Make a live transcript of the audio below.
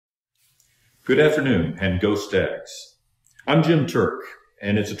Good afternoon, and go Stags. I'm Jim Turk,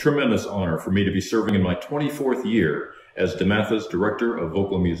 and it's a tremendous honor for me to be serving in my 24th year as DeMatha's Director of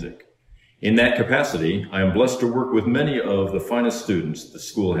Vocal Music. In that capacity, I am blessed to work with many of the finest students the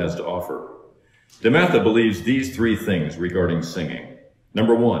school has to offer. DeMatha believes these three things regarding singing.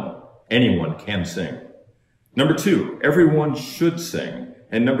 Number one, anyone can sing. Number two, everyone should sing.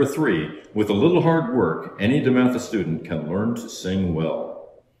 And number three, with a little hard work, any DeMatha student can learn to sing well.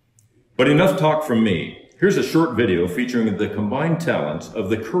 But enough talk from me. Here's a short video featuring the combined talents of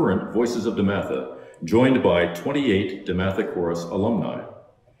the current Voices of DeMatha, joined by 28 DeMatha Chorus alumni.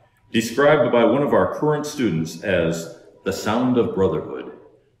 Described by one of our current students as the Sound of Brotherhood.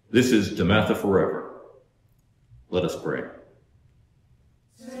 This is DeMatha Forever. Let us pray.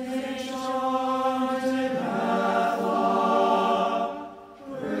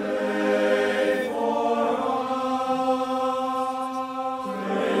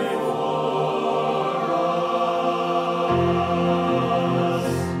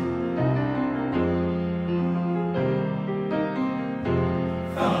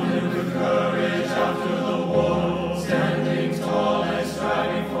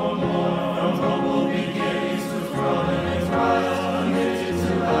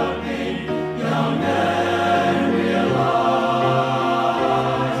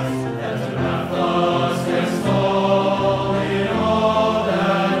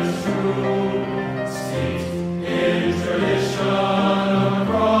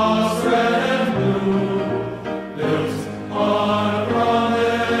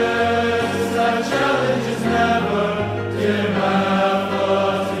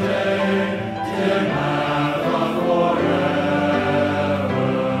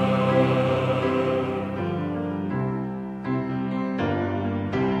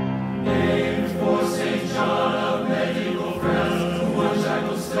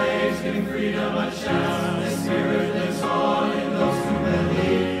 Freedom a chance, the spirit lives on in those who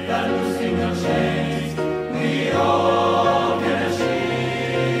believe that losing the chains we all can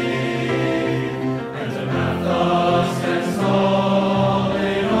achieve. And DeMatha stands tall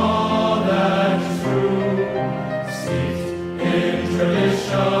in all that is true, steeped in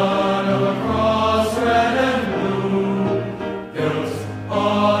tradition of a cross red and blue, built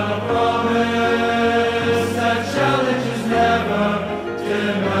on a promise that challenges never.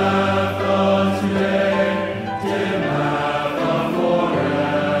 DeMatha today, DeMatha forever.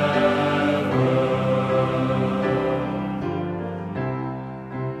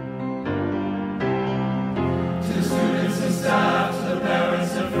 To the students and staff, to the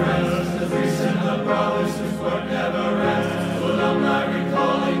parents and friends, to the priests and the brothers whose work never ends, to alumni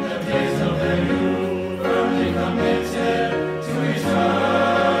recalling the days of their youth, firmly committed to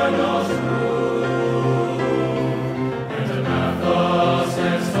eternal truth. And DeMatha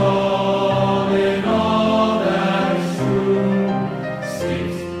stands tall in all that is true,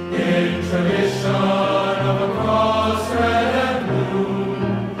 steeped in tradition of a cross red and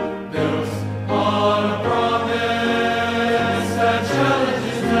blue, built on a promise that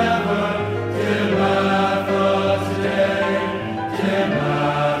challenges never. DeMatha today,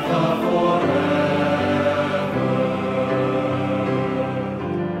 DeMatha forever.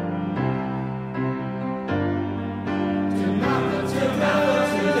 DeMatha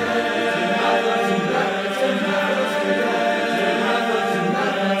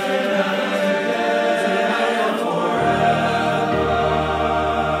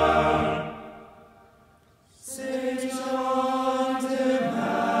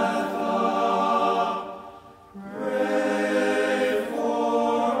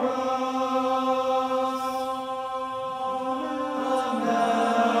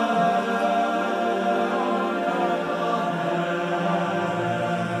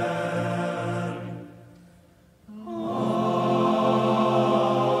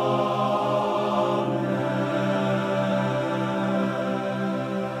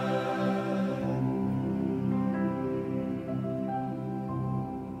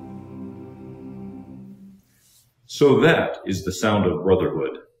So that is the Sound of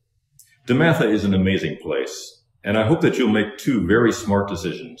Brotherhood. DeMatha is an amazing place, and I hope that you'll make two very smart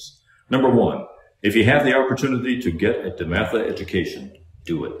decisions. Number one, if you have the opportunity to get a DeMatha education,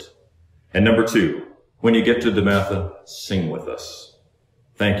 do it. And number two, when you get to DeMatha, sing with us.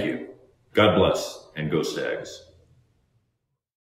 Thank you. God bless, and go Stags.